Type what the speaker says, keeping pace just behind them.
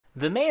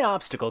The main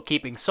obstacle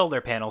keeping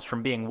solar panels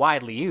from being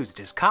widely used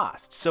is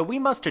cost, so we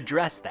must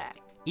address that.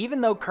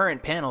 Even though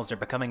current panels are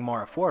becoming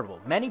more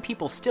affordable, many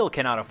people still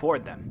cannot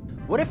afford them.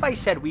 What if I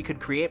said we could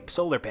create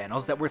solar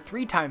panels that were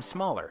 3 times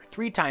smaller,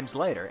 3 times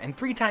lighter, and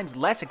 3 times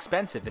less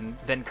expensive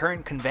than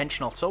current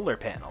conventional solar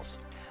panels?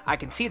 I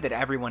can see that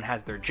everyone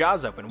has their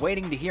jaws open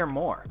waiting to hear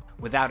more.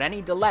 Without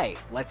any delay,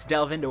 let's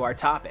delve into our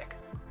topic.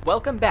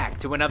 Welcome back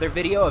to another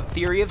video of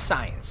Theory of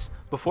Science.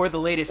 Before the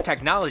latest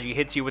technology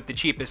hits you with the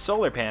cheapest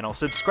solar panel,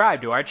 subscribe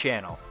to our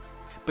channel.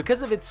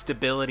 Because of its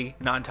stability,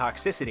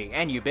 non-toxicity,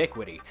 and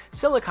ubiquity,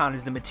 silicon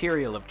is the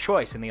material of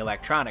choice in the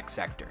electronics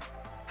sector.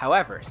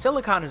 However,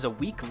 silicon is a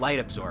weak light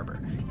absorber.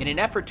 In an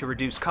effort to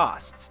reduce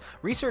costs,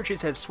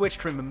 researchers have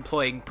switched from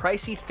employing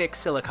pricey thick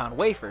silicon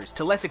wafers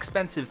to less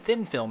expensive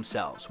thin film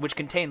cells, which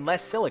contain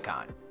less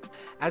silicon.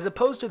 As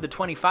opposed to the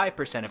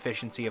 25%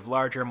 efficiency of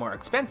larger, more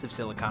expensive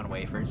silicon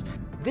wafers,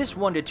 this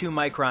 1 to 2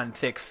 micron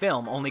thick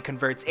film only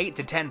converts 8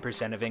 to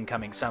 10% of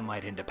incoming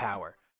sunlight into power.